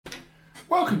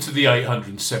Welcome to the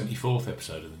 874th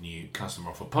episode of the New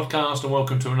Customer Offer Podcast, and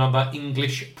welcome to another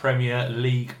English Premier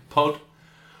League pod.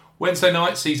 Wednesday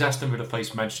night sees Aston Villa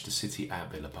face Manchester City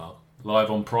at Villa Park, live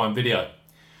on Prime Video.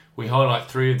 We highlight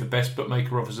three of the best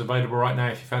bookmaker offers available right now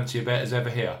if you fancy a bet as ever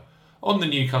here. On the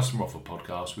New Customer Offer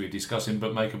Podcast, we're discussing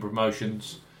bookmaker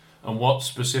promotions and what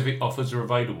specific offers are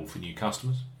available for new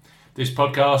customers. This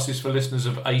podcast is for listeners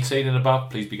of 18 and above.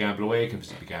 Please be gamble aware. You can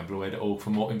visit begambleaware.org for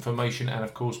more information, and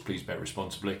of course, please bet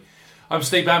responsibly. I'm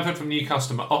Steve Bamford from New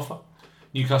Customer Offer,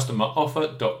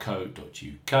 newcustomeroffer.co.uk.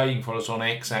 You can follow us on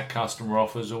X at Customer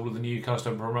Offers. All of the new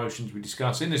customer promotions we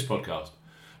discuss in this podcast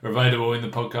are available in the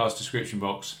podcast description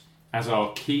box as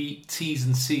our key T's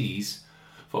and C's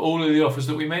for all of the offers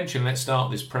that we mention. Let's start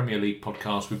this Premier League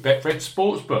podcast with Betfred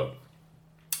Sportsbook.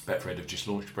 Betfred have just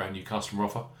launched a brand new customer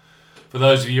offer. For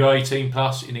those of you 18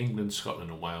 plus in England, Scotland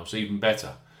and Wales, even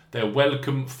better, their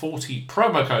Welcome 40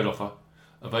 promo code offer,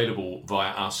 available via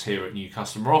us here at New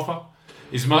Customer Offer,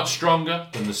 is much stronger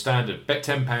than the standard bet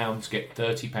 £10, get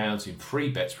 £30 in free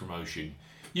bets promotion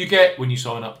you get when you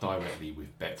sign up directly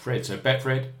with Betfred. So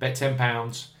Betfred, bet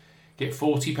 £10, get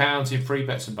 £40 in free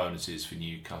bets and bonuses for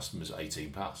new customers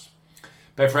 18 plus.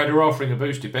 Betfred are offering a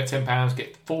boosted bet £10,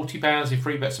 get £40 in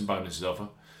free bets and bonuses offer.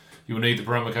 You will need the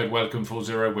promo code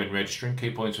WELCOME40 when registering. Key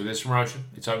points for this promotion: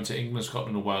 it's open to England,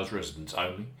 Scotland and Wales residents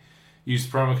only. Use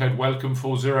the promo code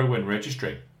WELCOME40 when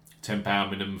registering.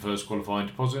 £10 minimum first qualifying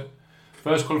deposit.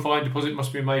 First qualifying deposit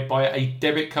must be made by a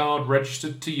debit card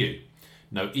registered to you.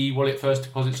 No e-wallet first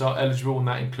deposits are eligible, and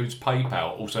that includes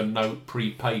PayPal. Also no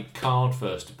prepaid card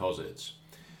first deposits.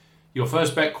 Your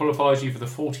first bet qualifies you for the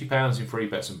 £40 in free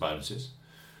bets and bonuses.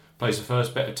 Place a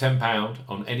first bet of £10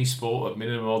 on any sport at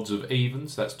minimum odds of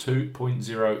evens, that's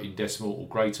 2.0 in decimal or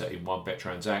greater in one bet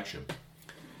transaction.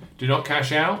 Do not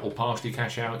cash out or partially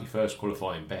cash out your first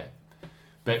qualifying bet.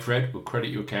 Betfred will credit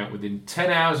your account within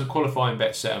 10 hours of qualifying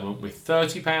bet settlement with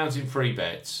 £30 in free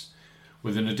bets,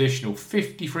 with an additional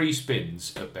 50 free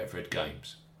spins at Betfred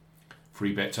games.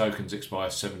 Free bet tokens expire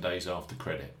 7 days after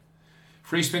credit.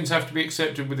 Free spins have to be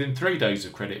accepted within 3 days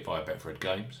of credit via Betfred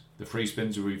games. The free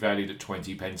spins will be valued at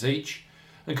 20p each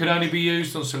and can only be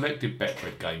used on selected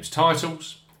Betfred games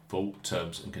titles. Full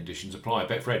terms and conditions apply.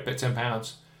 Betfred, bet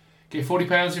 £10, get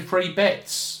 £40 in free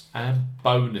bets and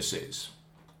bonuses.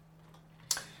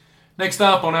 Next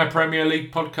up on our Premier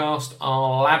League podcast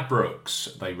are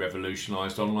Ladbrokes. They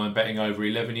revolutionised online betting over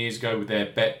 11 years ago with their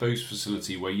Bet Boost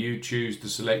facility, where you choose the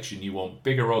selection you want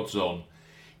bigger odds on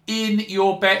in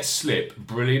your bet slip.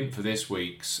 Brilliant for this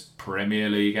week's Premier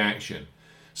League action.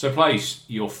 So place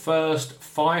your first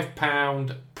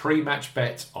 £5 pre-match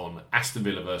bet on Aston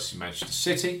Villa versus Manchester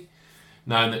City,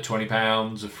 knowing that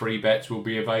 £20 of free bets will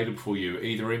be available for you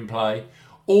either in play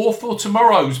or for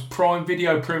tomorrow's Prime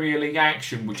Video Premier League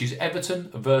action, which is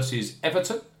Everton versus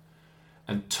Everton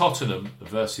and Tottenham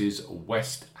versus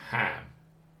West Ham.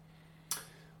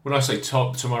 When I say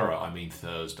tomorrow, I mean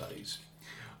Thursdays.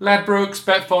 Ladbrokes,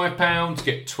 bet £5,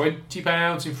 get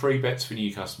 £20 in free bets for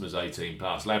new customers 18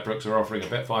 plus. Ladbrokes are offering a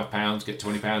bet £5, get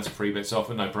 £20 in free bets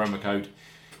offer. No promo code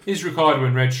is required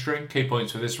when registering. Key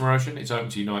points for this promotion: it's open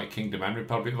to United Kingdom and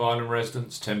Republic of Ireland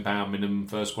residents. £10 minimum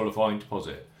first qualifying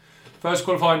deposit. First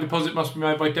qualifying deposit must be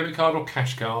made by debit card or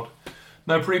cash card.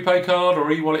 No prepaid card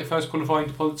or e-wallet first qualifying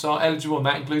deposits are eligible, and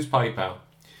that includes PayPal.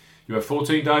 You have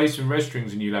 14 days from registering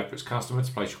as a new Ladbrokes customer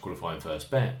to place your qualifying first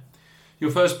bet. Your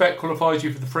first bet qualifies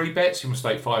you for the free bets. You must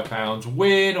stake £5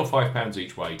 win or £5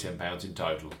 each way, £10 in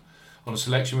total, on a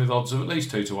selection with odds of at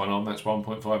least 2 to 1 on, that's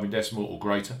 1.5 in decimal or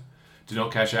greater. Do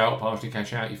not cash out or partially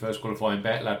cash out your first qualifying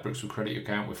bet. Ladbrokes will credit your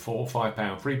account with 4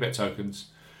 £5 free bet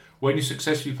tokens when you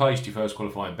successfully placed your first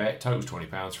qualifying bet. Totals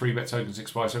 £20. Free bet tokens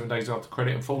expire 7 days after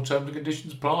credit and full terms and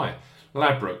conditions apply.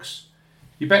 Ladbrokes.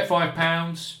 You bet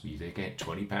 £5, you get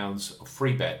 £20 of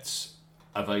free bets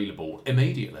available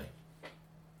immediately.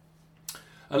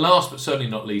 And last but certainly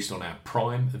not least on our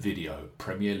Prime Video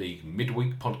Premier League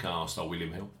midweek podcast are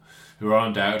William Hill, who are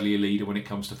undoubtedly a leader when it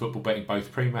comes to football betting,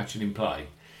 both pre-match and in play.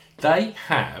 They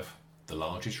have the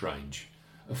largest range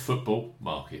of football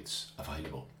markets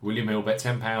available. William Hill, bet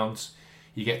 £10,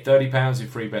 you get £30 in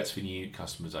free bets for new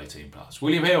customers 18 plus.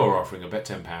 William Hill are offering a bet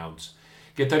 £10,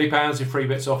 get £30 in free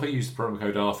bets offer. Use the promo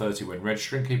code R30 when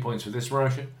registering. Key points for this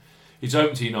promotion: it's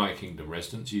open to United Kingdom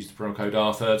residents. Use the promo code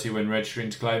R30 when registering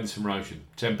to claim this promotion.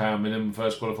 £10 minimum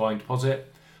first qualifying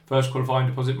deposit. First qualifying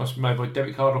deposit must be made by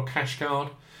debit card or cash card.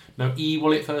 No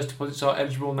e-wallet first deposits are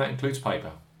eligible, and that includes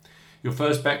PayPal. Your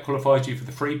first bet qualifies you for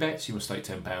the free bets. You must stake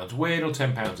 £10 win or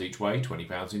 £10 each way,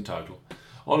 £20 in total,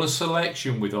 on a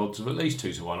selection with odds of at least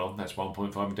 2 to 1 on, that's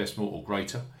 1.5 in decimal or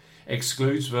greater.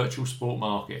 Excludes virtual sport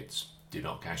markets. Do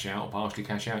not cash out or partially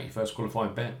cash out your first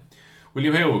qualifying bet.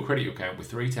 William Hill will credit your account with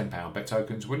 3 £10 bet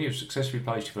tokens when you have successfully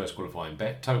placed your first qualifying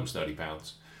bet, totals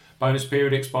 £30. Bonus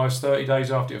period expires 30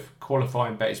 days after your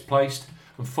qualifying bet is placed,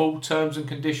 and full terms and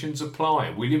conditions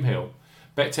apply. William Hill.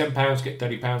 Bet £10, get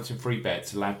 £30 in free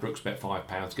bets. Ladbrokes, bet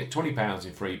 £5, get £20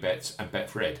 in free bets and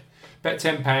Betfred. Bet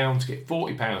 £10, get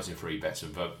 £40 in free bets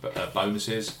and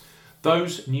bonuses.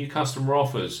 Those new customer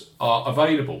offers are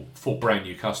available for brand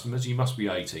new customers. You must be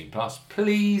 18 plus.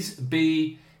 Please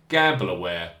be gamble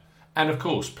aware. And of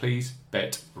course, please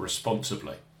bet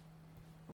responsibly.